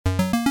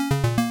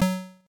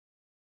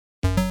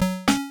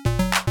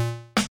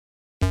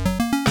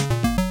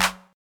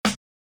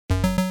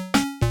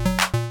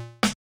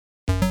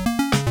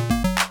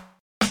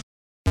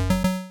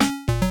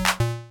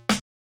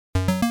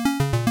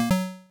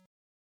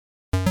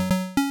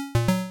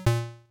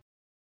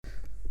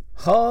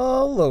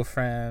Hello,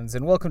 friends,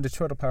 and welcome to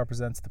Chortle Power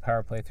Presents the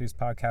Power Playthroughs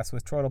podcast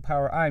with Chortle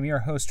Power. I'm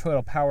your host,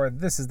 Chortle Power.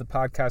 This is the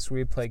podcast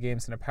where we play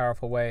games in a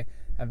powerful way,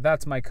 and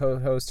that's my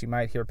co-host. You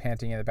might hear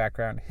panting in the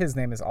background. His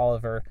name is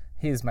Oliver.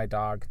 He is my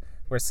dog.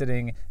 We're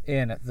sitting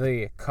in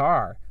the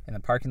car in the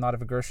parking lot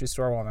of a grocery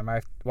store while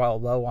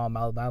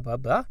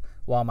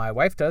my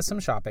wife does some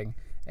shopping,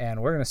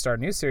 and we're going to start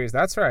a new series.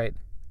 That's right.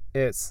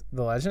 It's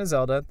The Legend of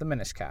Zelda: The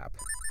Minish Cap.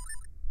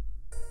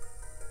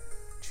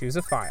 Choose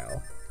a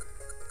file.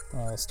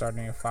 We'll start a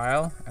new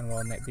file, and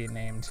we'll be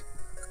named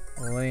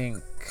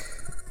Link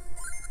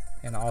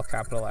in all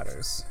capital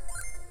letters,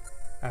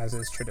 as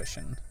is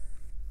tradition.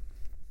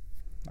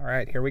 All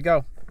right, here we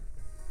go.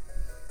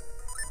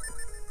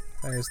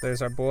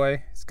 There's our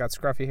boy. He's got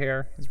scruffy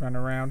hair. He's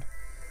running around.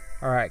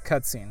 All right,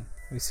 cutscene.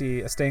 We see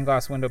a stained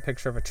glass window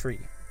picture of a tree.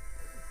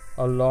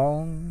 A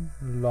long,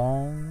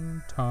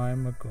 long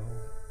time ago,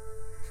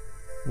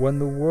 when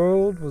the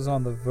world was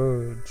on the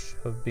verge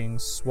of being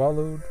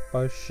swallowed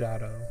by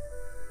shadow.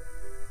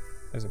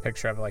 There's a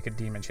picture of like a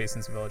demon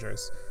chasing some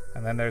villagers.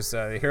 And then there's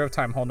the Hero of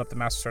Time holding up the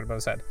Master Sword above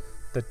his head.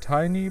 The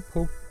tiny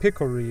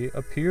Picori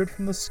appeared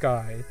from the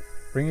sky,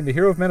 bringing the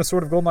Hero of Men a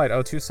sword of golden light.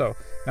 Oh, too so.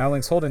 Now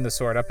Link's holding the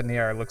sword up in the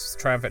air, looks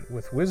triumphant.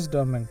 With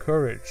wisdom and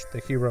courage, the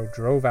hero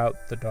drove out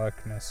the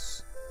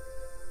darkness.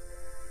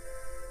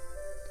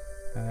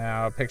 And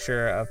now a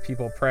picture of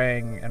people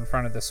praying in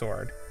front of the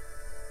sword.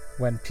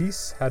 When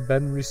peace had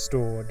been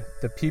restored,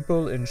 the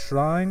people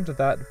enshrined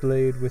that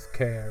blade with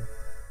care.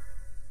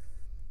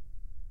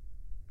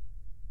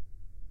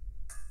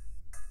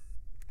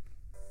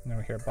 Now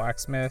we hear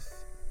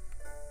blacksmith,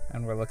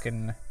 and we're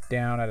looking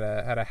down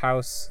at a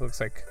house.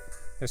 Looks like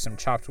there's some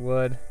chopped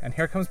wood, and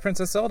here comes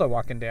Princess Zelda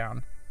walking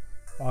along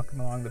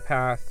the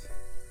path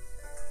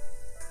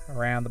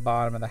around the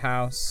bottom of the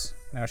house.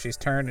 Now she's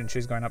turned and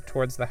she's going up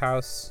towards the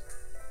house.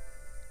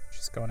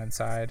 She's going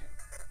inside,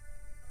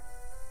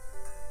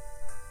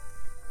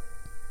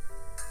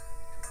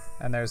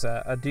 and there's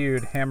a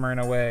dude hammering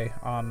away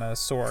on the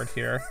sword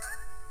here,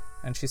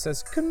 and she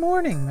says, "Good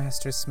morning,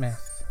 Master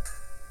Smith."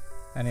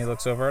 And he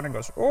looks over and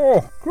goes,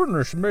 "Oh,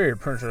 goodness me,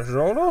 Princess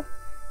Zelda.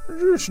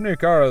 Did you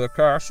sneak out of the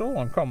castle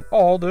and come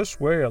all this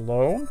way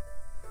alone?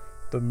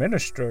 The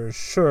minister is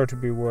sure to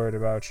be worried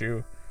about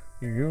you.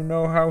 You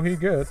know how he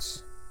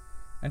gets."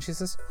 And she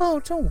says,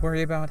 "Oh, don't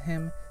worry about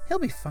him. He'll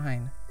be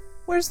fine.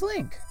 Where's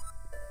Link?"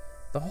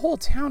 "The whole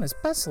town is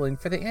bustling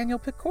for the annual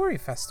Picori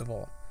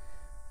Festival.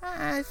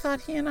 I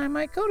thought he and I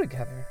might go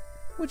together.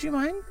 Would you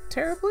mind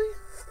terribly?"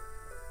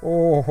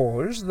 "Oh,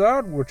 is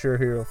that what you're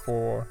here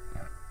for?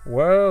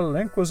 Well,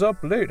 Link was up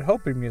late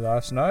helping me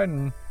last night,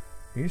 and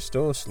he's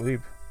still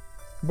asleep.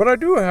 But I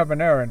do have an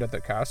errand at the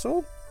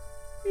castle.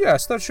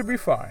 Yes, that should be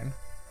fine.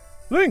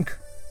 Link,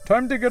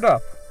 time to get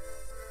up."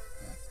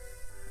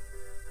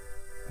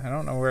 I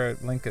don't know where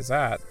Link is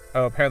at.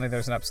 Oh, apparently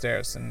there's an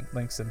upstairs, and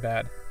Link's in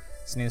bed,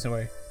 sneezing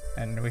away.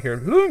 And we hear,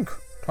 "Link,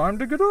 time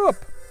to get up."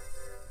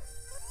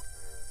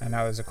 And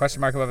now there's a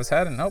question mark above his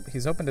head, and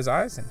he's opened his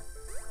eyes, and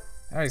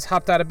he's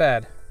hopped out of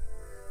bed.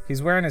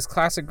 He's wearing his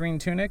classic green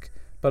tunic,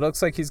 but it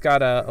looks like he's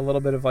got a little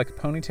bit of like a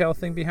ponytail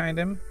thing behind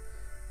him.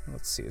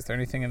 Let's see, is there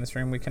anything in this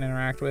room we can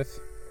interact with?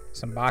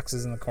 Some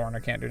boxes in the corner,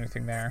 can't do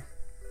anything there.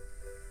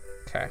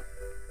 Okay,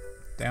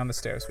 down the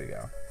stairs we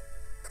go.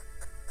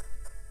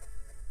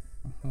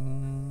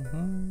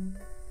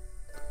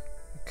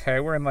 Okay,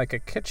 we're in like a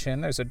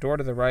kitchen. There's a door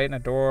to the right and a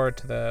door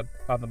to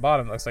on the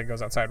bottom. Looks like it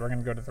goes outside. We're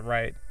gonna go to the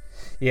right.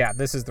 Yeah,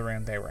 this is the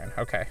room they were in.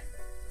 Okay.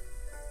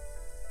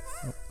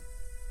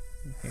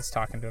 He's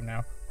talking to him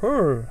now.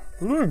 "Hey,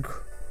 Link.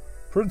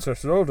 Princess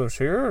Zelda's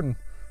here, and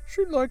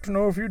she'd like to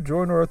know if you'd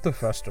join her at the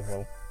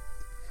festival."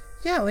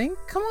 "Yeah, Link,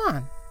 come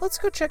on. Let's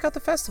go check out the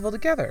festival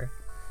together.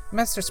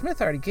 Master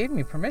Smith already gave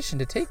me permission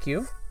to take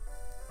you."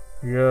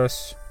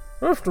 "Yes.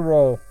 After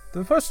all,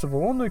 the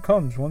festival only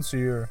comes once a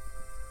year.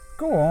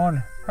 Go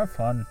on, have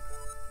fun.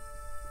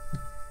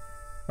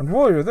 And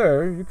while you're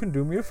there, you can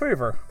do me a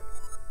favor.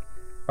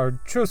 I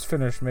just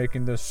finished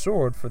making this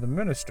sword for the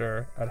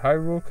minister at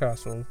Hyrule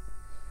Castle.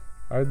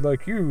 I'd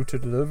like you to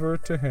deliver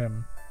it to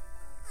him."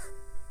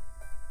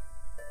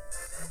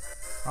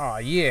 Aw,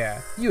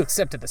 yeah, you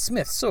accepted the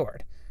Smith's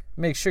sword.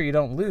 Make sure you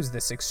don't lose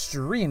this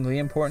extremely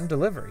important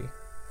delivery.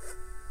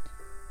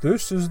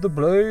 "This is the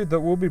blade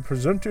that will be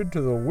presented to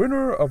the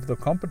winner of the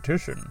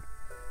competition.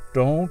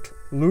 Don't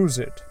lose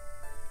it.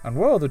 And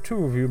while the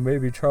two of you may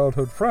be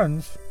childhood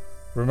friends,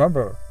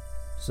 remember,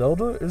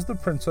 Zelda is the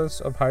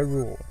princess of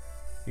Hyrule.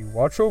 You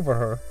watch over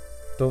her.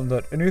 Don't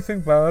let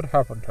anything bad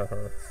happen to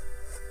her."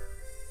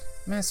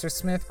 Master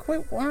Smith,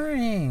 quit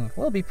worrying.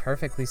 We'll be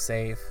perfectly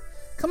safe.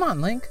 Come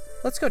on, Link.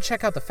 Let's go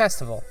check out the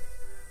festival.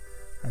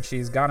 And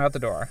she's gone out the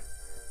door.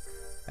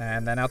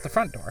 And then out the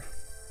front door.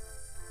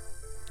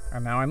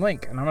 And now I'm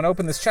Link. And I'm going to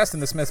open this chest in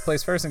the Smith's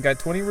place first and get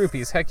 20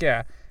 rupees. Heck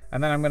yeah.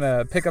 And then I'm going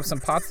to pick up some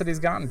pots that he's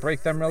got and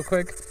break them real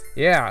quick.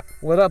 Yeah.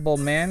 What up,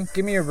 old man?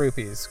 Give me your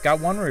rupees. Got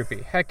 1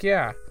 rupee. Heck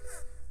yeah.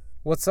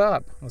 What's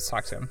up? Let's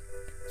talk to him.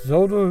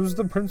 "Zelda is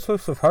the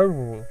princess of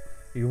Hyrule.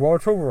 You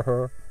watch over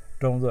her.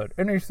 Don't let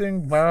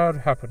anything bad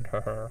happen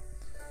to her."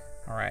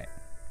 All right.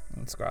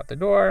 Let's go out the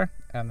door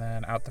and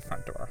then out the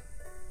front door.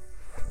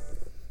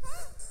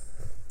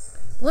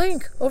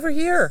 Link, over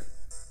here.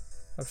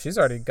 Oh, she's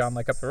already gone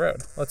like up the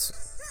road.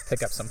 Let's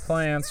pick up some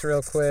plants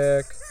real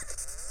quick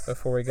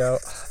before we go.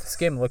 Oh, this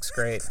game looks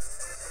great.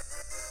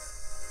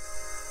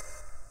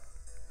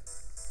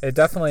 It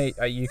definitely,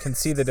 you can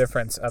see the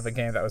difference of a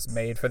game that was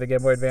made for the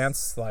Game Boy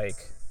Advance.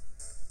 Like,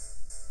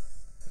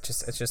 it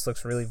just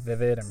looks really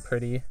vivid and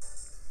pretty.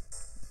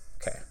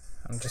 Okay,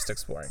 I'm just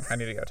exploring. I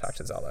need to go talk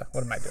to Zelda.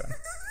 What am I doing?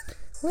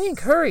 Link,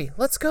 hurry,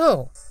 let's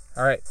go.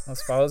 All right,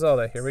 let's follow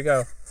Zelda. Here we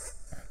go.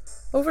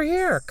 Over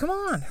here, come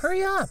on,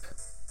 hurry up.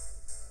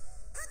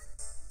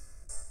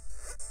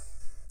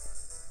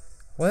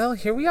 Well,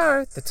 here we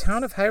are, the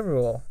town of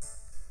Hyrule.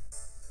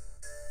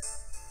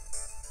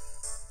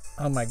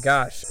 Oh my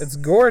gosh, it's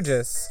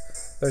gorgeous.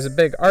 There's a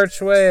big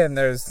archway, and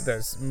there's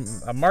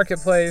a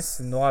marketplace,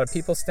 and a lot of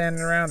people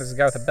standing around. There's a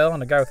guy with a bell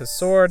and a guy with a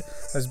sword.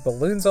 There's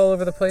balloons all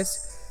over the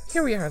place.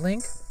 Here we are,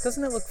 Link.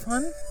 Doesn't it look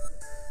fun?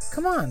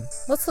 Come on,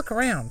 let's look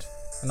around.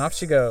 And off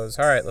she goes.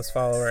 All right, let's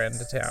follow her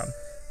into town.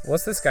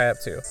 What's this guy up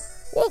to?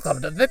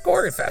 Welcome to the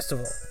Picori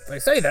Festival. They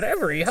say that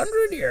every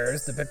 100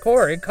 years the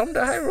Picori come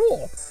to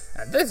Hyrule.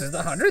 And this is the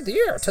 100th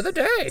year to the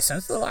day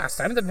since the last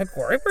time the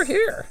Picori were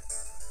here.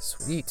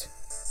 Sweet.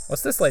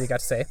 What's this lady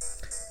got to say?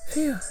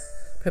 Phew,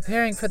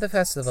 preparing for the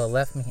festival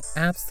left me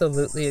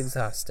absolutely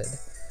exhausted.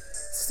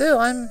 Still,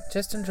 I'm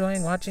just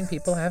enjoying watching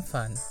people have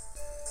fun.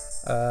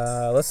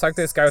 Let's talk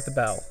to this guy with the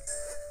bell.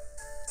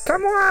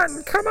 Come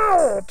on,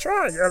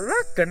 try your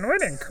luck and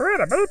win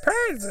incredible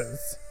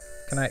prizes.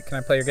 Can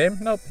I play your game?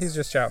 Nope, he's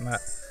just shouting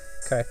that.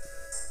 Okay.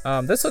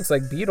 This looks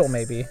like Beetle,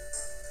 maybe.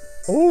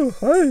 Oh,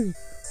 hi.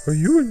 Are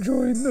you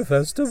enjoying the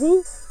festival?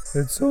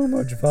 It's so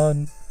much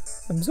fun.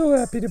 I'm so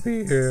happy to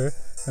be here.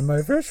 And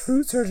my fresh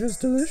fruits are just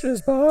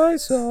delicious. Buy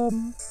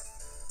some.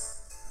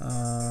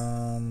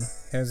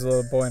 Here's a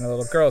little boy and a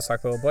little girl.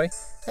 Talk to the little boy.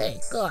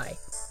 Hey, guy,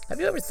 have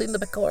you ever seen the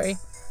Picori?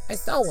 I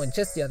saw one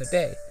just the other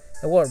day.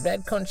 It wore a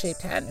red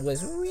cone-shaped hat and it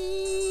was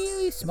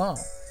really small.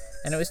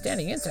 And it was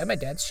standing inside my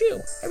dad's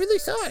shoe. I really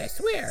saw it, I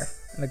swear.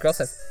 And the girl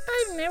says,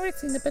 I've never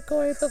seen the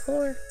Picori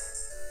before.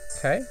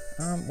 okay,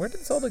 where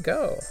did Zelda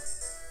go?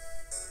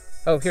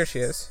 Oh, here she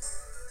is.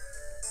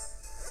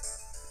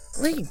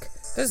 Link,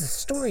 there's a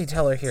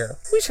storyteller here.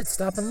 We should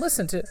stop and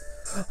listen to...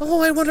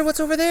 Oh, I wonder what's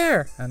over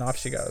there. And off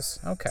she goes.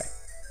 Okay,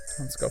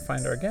 let's go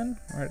find her again.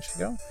 Where did she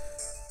go?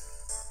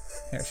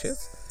 Here she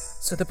is.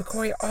 So the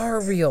Picori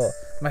are real.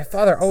 My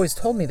father always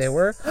told me they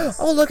were.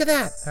 Oh, look at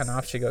that. And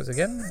off she goes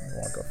again.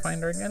 We'll go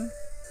find her again.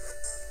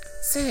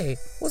 Say,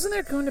 wasn't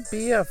there going to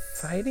be a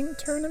fighting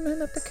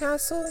tournament at the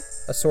castle?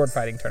 A sword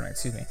fighting tournament,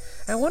 excuse me.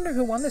 I wonder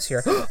who won this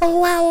year. Oh,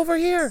 wow, over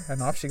here.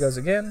 And off she goes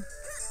again.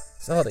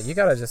 Zelda, you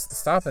gotta just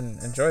stop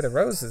and enjoy the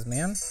roses,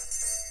 man.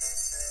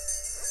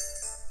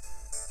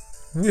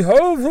 We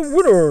have a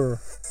winner.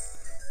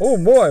 Oh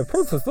my,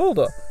 Princess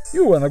Zelda,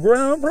 you won the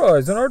grand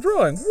prize in our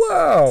drawing.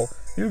 Wow!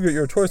 You get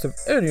your choice of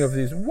any of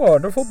these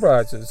wonderful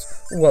prizes.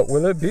 What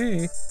will it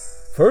be?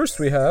 First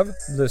we have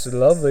this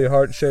lovely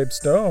heart-shaped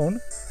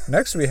stone.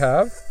 Next we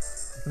have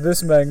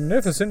this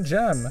magnificent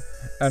gem.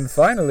 And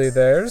finally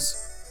there's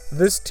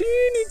this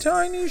teeny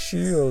tiny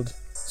shield.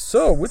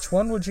 So, which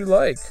one would you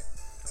like?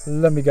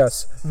 Let me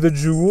guess. The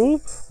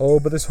jewel? Oh,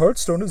 but this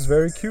heartstone is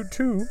very cute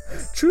too.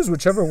 Choose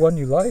whichever one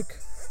you like.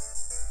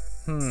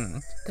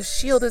 The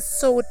shield is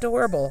so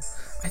adorable.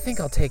 I think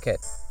I'll take it.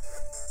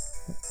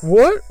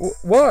 What?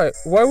 Why?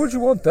 Why would you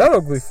want that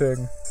ugly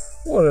thing?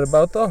 What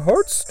about the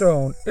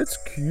heartstone? It's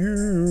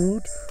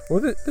cute. Or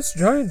this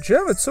giant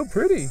gem, it's so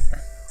pretty.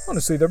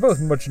 Honestly, they're both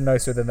much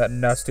nicer than that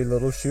nasty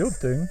little shield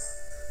thing.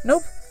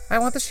 Nope, I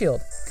want the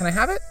shield. Can I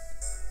have it?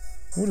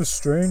 What a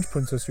strange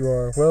princess you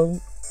are.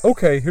 Well,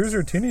 okay, here's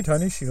your teeny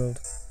tiny shield.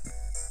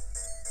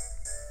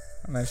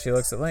 And then she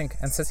looks at Link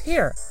and says,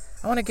 Here,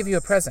 I want to give you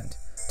a present.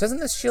 Doesn't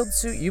this shield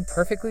suit you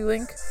perfectly,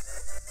 Link?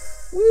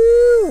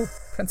 woo!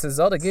 Princess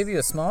Zelda gave you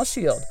a small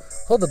shield.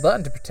 Hold the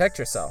button to protect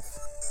yourself.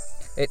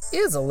 It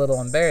is a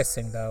little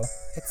embarrassing, though.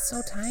 It's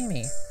so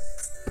tiny.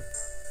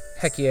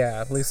 Heck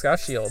yeah, Link's got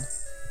a shield.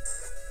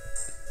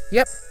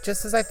 Yep,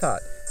 just as I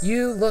thought.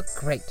 You look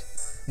great.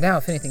 Now,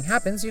 if anything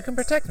happens, you can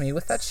protect me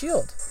with that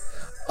shield.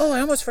 Oh,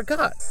 I almost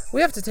forgot.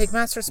 We have to take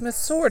Master Smith's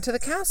sword to the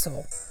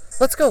castle.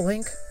 Let's go,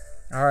 Link.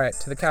 Alright,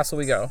 to the castle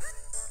we go.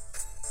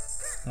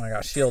 Oh, I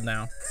got a shield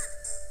now.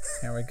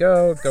 Here we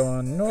go,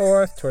 going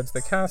north towards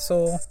the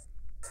castle.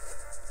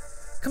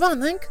 Come on,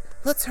 Link.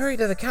 Let's hurry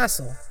to the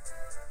castle.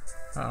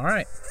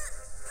 Alright.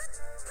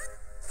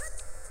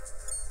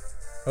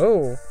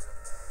 Oh.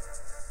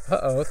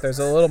 Uh-oh, there's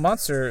a little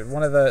monster,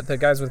 one of the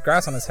guys with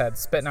grass on his head,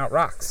 spitting out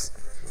rocks.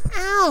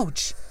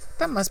 Ouch!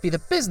 That must be the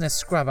business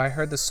scrub I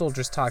heard the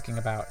soldiers talking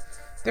about.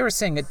 They were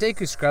saying that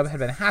Deku Scrub had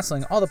been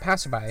hassling all the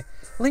passerby.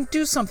 Link,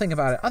 do something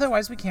about it,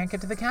 otherwise we can't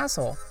get to the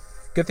castle.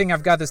 Good thing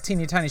I've got this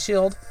teeny tiny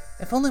shield.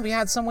 If only we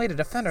had some way to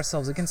defend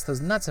ourselves against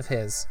those nuts of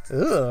his.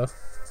 Ugh.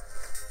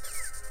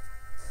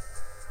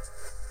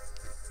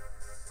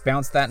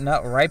 Bounce that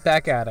nut right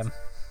back at him.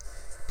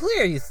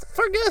 Please,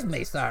 forgive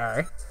me,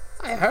 sir.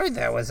 I heard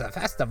there was a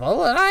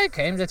festival, and I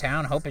came to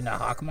town hoping to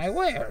hawk my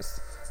wares.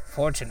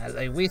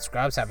 Fortunately, we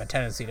scrubs have a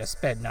tendency to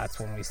spit nuts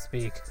when we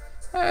speak.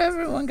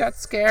 Everyone got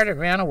scared and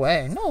ran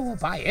away. No one will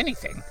buy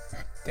anything.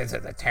 This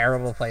is a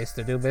terrible place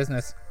to do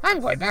business.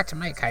 I'm going back to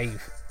my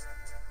cave.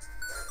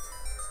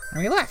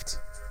 And we left.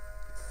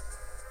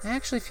 I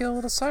actually feel a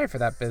little sorry for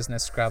that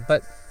business scrub,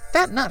 but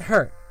that nut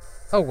hurt.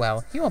 Oh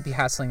well, he won't be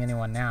hassling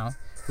anyone now.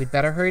 We'd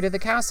better hurry to the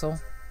castle.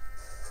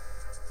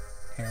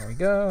 Here we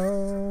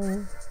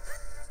go.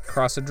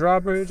 Cross a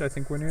drawbridge. I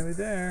think we're nearly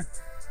there.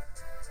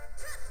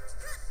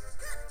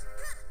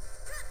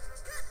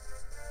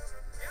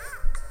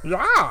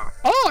 Ah!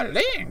 Oh,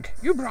 Link!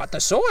 You brought the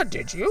sword,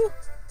 did you?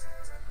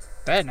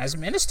 Then, as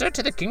minister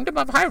to the kingdom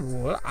of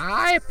Hyrule,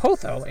 I,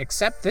 Potho,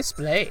 accept this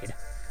blade.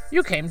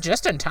 You came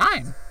just in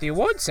time. The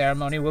award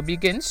ceremony will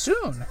begin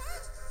soon.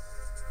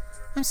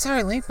 I'm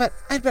sorry, Link, but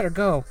I'd better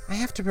go. I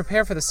have to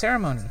prepare for the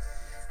ceremony.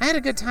 I had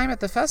a good time at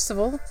the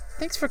festival.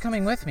 Thanks for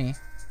coming with me.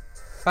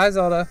 Bye,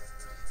 Zelda.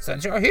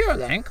 Since you're here,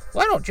 Link,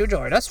 why don't you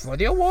join us for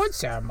the award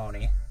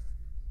ceremony?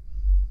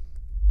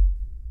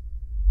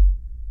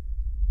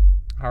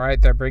 All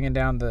right, they're bringing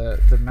down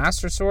the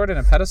Master Sword in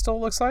a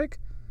pedestal, looks like.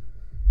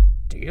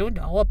 Do you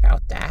know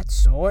about that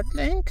sword,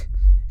 Link?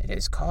 It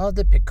is called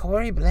the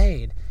Picori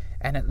Blade,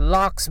 and it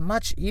locks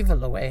much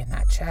evil away in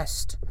that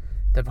chest.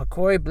 The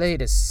Picori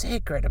Blade is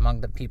sacred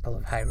among the people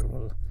of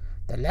Hyrule.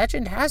 The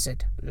legend has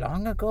it,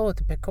 long ago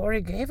the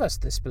Picori gave us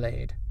this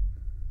blade.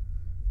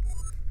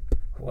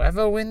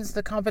 Whoever wins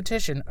the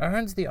competition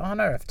earns the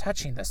honor of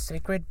touching the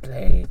sacred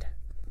blade.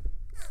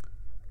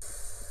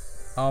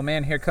 Oh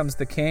man, here comes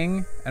the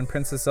king and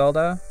Princess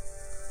Zelda.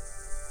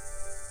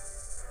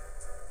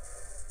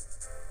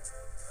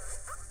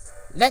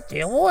 Let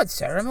the award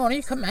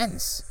ceremony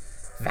commence.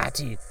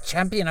 Vati,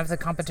 champion of the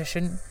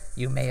competition,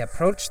 you may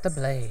approach the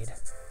blade.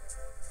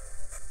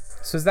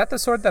 So is that the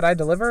sword that I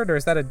delivered, or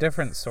is that a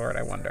different sword,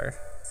 I wonder?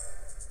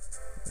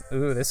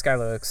 Ooh, this guy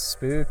looks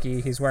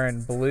spooky. He's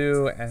wearing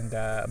blue and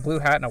a blue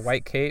hat and a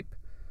white cape,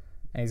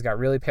 and he's got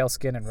really pale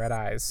skin and red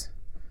eyes.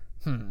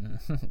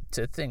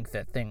 To think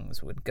that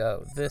things would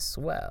go this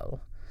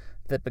well.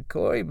 The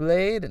Picori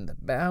Blade and the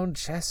bound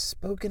chest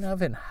spoken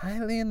of in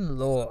Hylian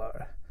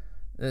lore.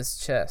 This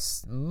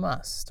chest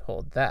must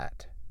hold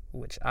that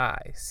which I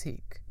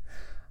seek.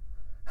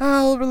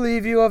 I'll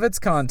relieve you of its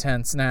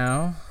contents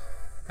now.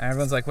 And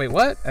everyone's like, wait,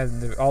 what?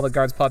 And all the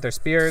guards pull out their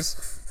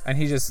spears, and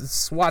he just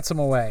swats them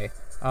away.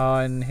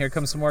 And here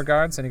comes some more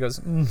guards, and he goes,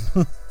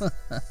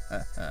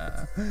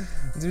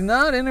 do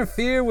not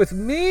interfere with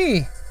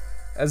me.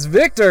 As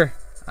victor,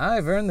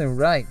 I've earned the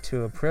right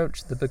to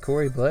approach the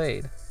Picori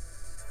Blade.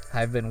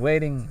 I've been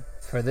waiting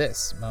for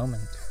this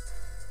moment.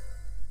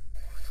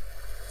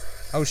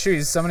 Oh shoot,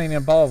 he's summoning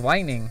a ball of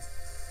lightning.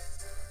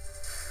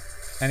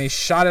 And he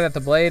shot it at the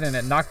blade, and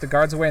it knocked the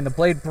guards away, and the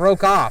blade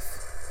broke off.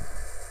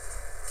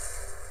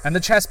 And the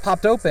chest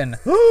popped open.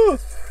 And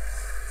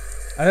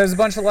there's a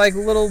bunch of like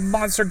little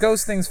monster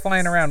ghost things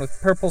flying around with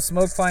purple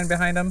smoke flying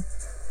behind them.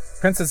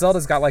 Princess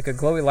Zelda's got like a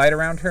glowy light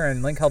around her,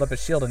 and Link held up a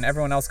shield, and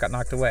everyone else got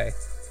knocked away.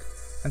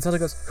 And Zelda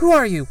goes, who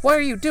are you? Why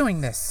are you doing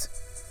this?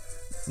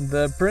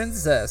 The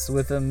princess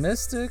with a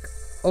mystic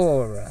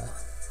aura.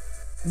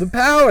 The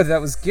power that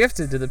was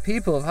gifted to the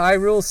people of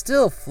Hyrule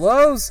still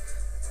flows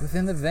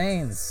within the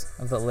veins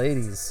of the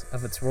ladies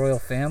of its royal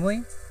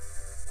family.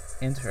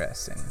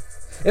 Interesting.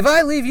 If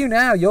I leave you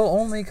now, you'll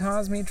only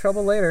cause me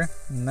trouble later,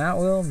 and that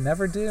will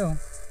never do.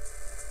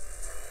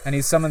 And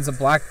he summons a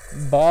black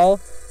ball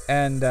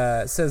and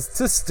says,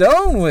 to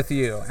stone with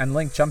you! And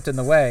Link jumped in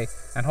the way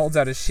and holds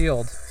out his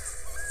shield.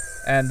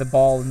 And the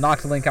ball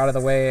knocked Link out of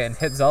the way and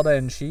hit Zelda,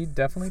 and she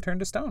definitely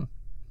turned to stone.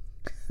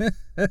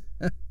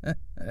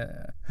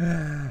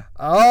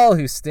 All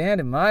who stand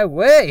in my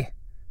way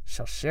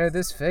shall share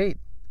this fate.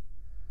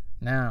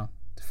 Now,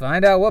 to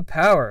find out what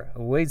power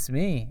awaits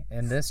me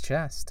in this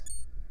chest.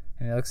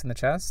 And he looks in the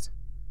chest,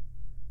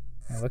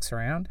 and he looks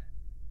around,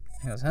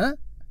 and he goes, huh?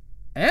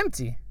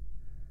 Empty?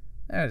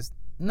 There's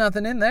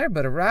nothing in there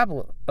but a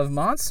rabble of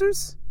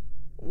monsters?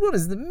 What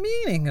is the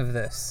meaning of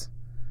this?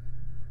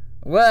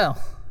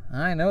 Well,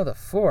 I know the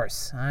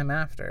force I'm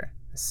after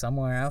is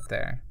somewhere out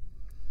there.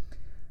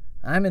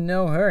 I'm in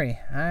no hurry.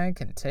 I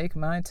can take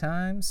my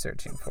time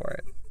searching for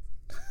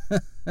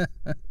it.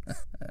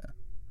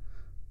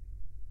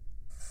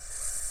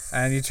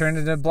 And he turned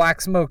into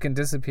black smoke and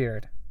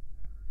disappeared.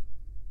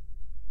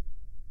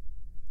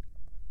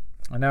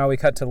 And now we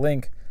cut to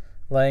Link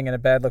laying in a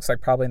bed, looks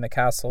like probably in the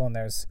castle, and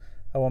there's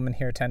a woman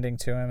here tending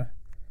to him.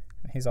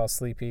 And he's all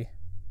sleepy.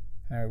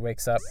 And he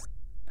wakes up,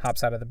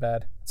 hops out of the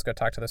bed. Let's go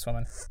talk to this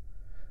woman.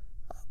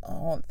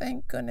 Oh,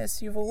 thank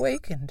goodness you've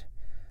awakened.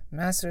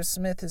 Master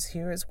Smith is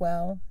here as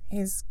well.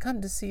 He's come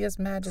to see His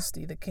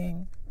Majesty the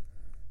King.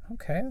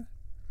 Okay.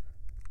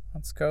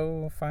 Let's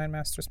go find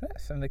Master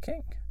Smith and the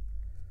King.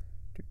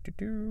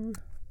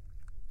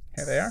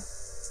 Here they are.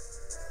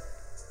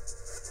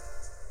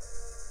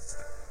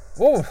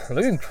 Oh,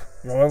 Link,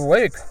 you're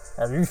awake.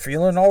 Are you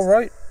feeling all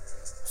right?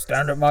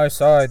 Stand at my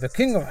side. The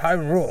King of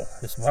Hyrule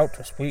is about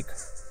to speak.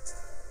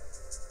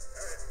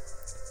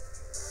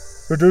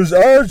 It is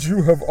as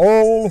you have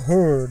all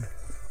heard.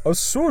 A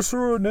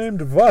sorcerer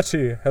named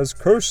Vati has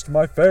cursed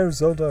my fair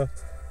Zelda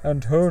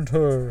and turned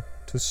her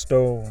to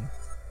stone.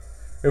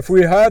 If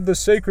we had the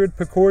sacred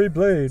Picori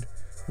blade,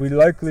 we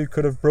likely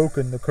could have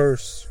broken the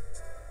curse.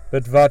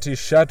 But Vati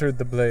shattered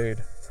the blade.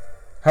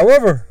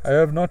 However, I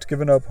have not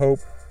given up hope.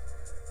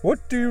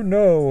 What do you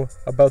know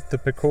about the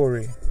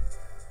Picori?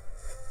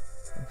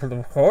 The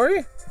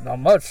Picori? Not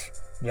much,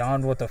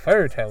 beyond what the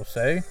fairy tales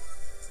say.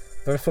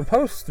 They're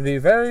supposed to be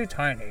very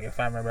tiny, if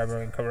I'm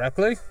remembering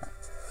correctly.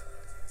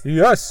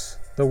 Yes,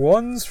 the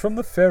ones from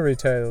the fairy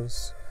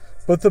tales.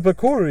 But the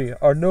Picori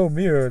are no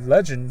mere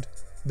legend.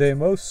 They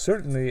most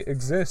certainly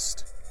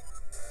exist.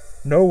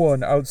 No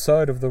one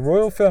outside of the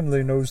royal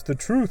family knows the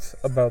truth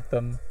about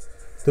them.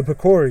 The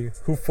Picori,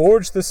 who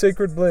forged the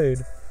sacred blade,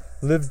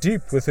 live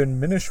deep within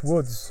Minish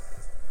Woods.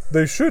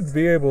 They should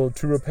be able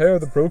to repair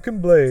the broken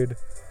blade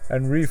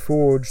and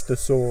reforge the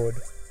sword.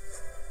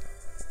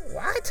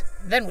 What?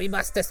 Then we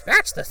must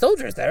dispatch the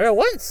soldiers there at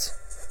once.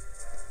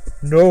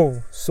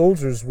 No,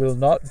 soldiers will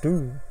not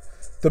do.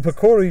 The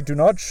Picori do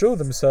not show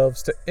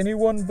themselves to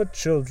anyone but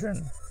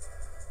children.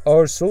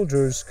 Our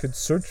soldiers could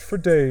search for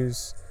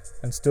days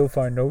and still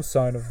find no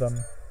sign of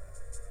them.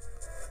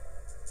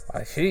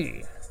 I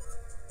see.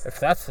 If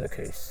that's the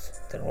case,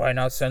 then why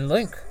not send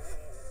Link?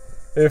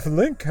 If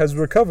Link has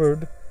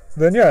recovered,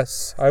 then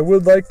yes, I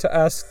would like to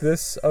ask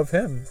this of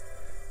him.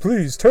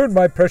 Please turn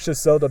my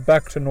precious Zelda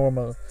back to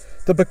normal.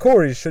 The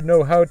Picori should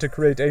know how to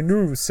create a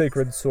new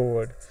sacred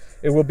sword.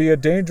 It will be a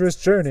dangerous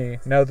journey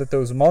now that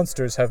those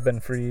monsters have been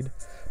freed.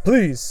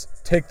 Please,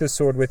 take this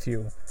sword with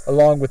you,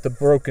 along with the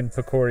broken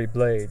Picori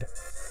blade.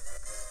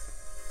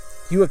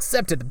 You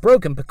accepted the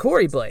broken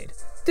Picori blade.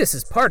 This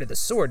is part of the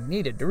sword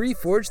needed to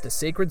reforge the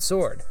sacred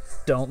sword.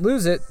 Don't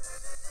lose it.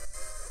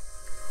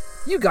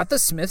 You got the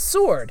smith's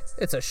sword.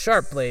 It's a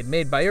sharp blade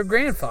made by your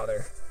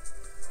grandfather.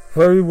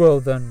 Very well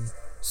then.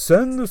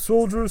 Send the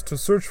soldiers to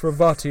search for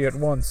Vati at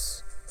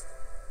once.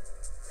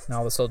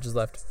 Now the soldiers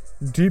left.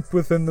 Deep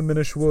within the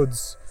Minish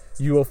Woods,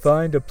 you will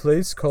find a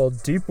place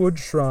called Deepwood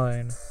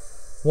Shrine.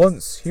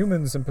 Once,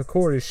 humans and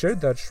Picori shared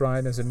that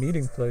shrine as a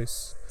meeting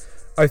place.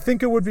 I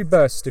think it would be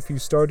best if you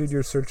started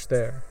your search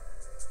there.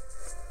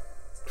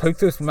 Take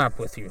this map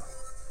with you.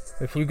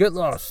 If you get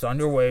lost on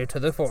your way to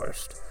the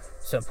forest,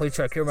 simply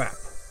check your map.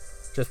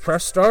 Just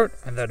press start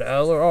and then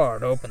L or R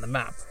to open the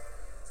map.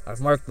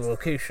 I've marked the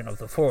location of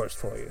the forest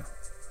for you.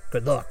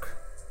 Good luck,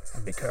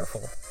 and be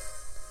careful.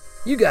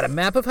 You got a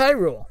map of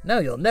Hyrule. Now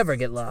you'll never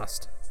get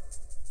lost.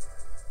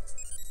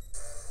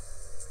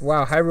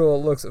 Wow,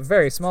 Hyrule looks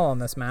very small on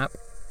this map.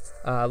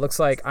 Looks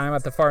like I'm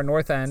at the far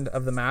north end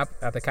of the map,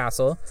 at the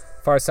castle.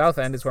 Far south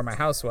end is where my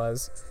house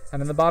was.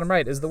 And in the bottom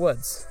right is the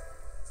woods.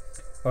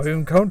 I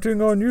am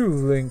counting on you,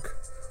 Link.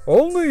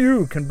 Only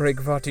you can break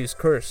Vati's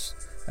curse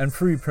and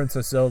free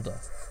Princess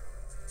Zelda.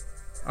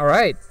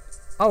 Alright.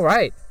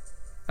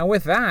 And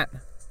with that,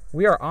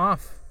 we are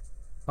off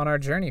on our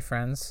journey,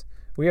 friends.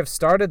 We have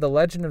started The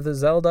Legend of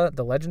Zelda,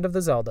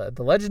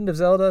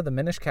 The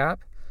Minish Cap.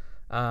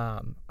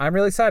 I'm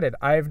really excited.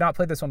 I've not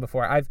played this one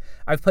before.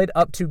 I've played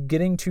up to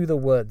getting to the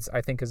woods,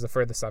 I think is the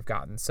furthest I've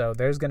gotten. So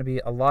there's going to be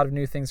a lot of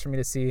new things for me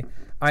to see.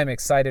 I'm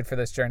excited for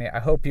this journey. I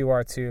hope you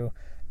are too.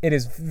 It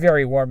is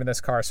very warm in this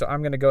car, so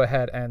I'm going to go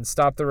ahead and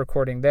stop the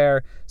recording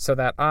there so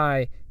that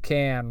I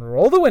can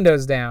roll the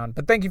windows down.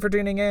 But thank you for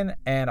tuning in,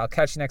 and I'll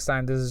catch you next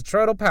time. This is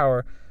Turtle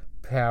Power,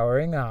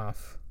 powering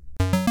off.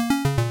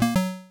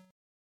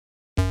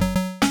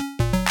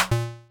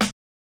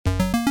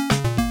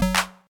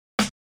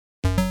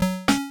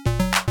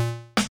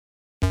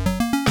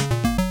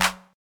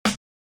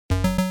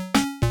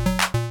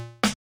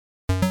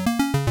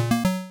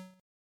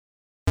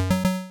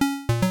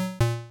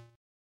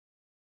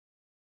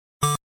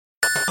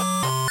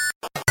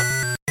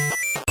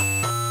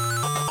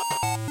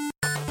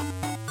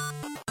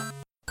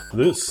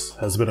 This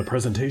has been a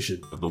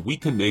presentation of the We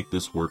Can Make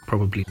This Work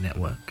Probably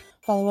Network.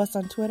 Follow us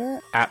on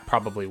Twitter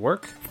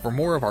 @ProbablyWork for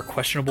more of our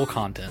questionable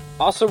content.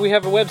 Also, we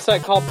have a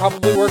website called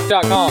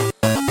probablywork.com.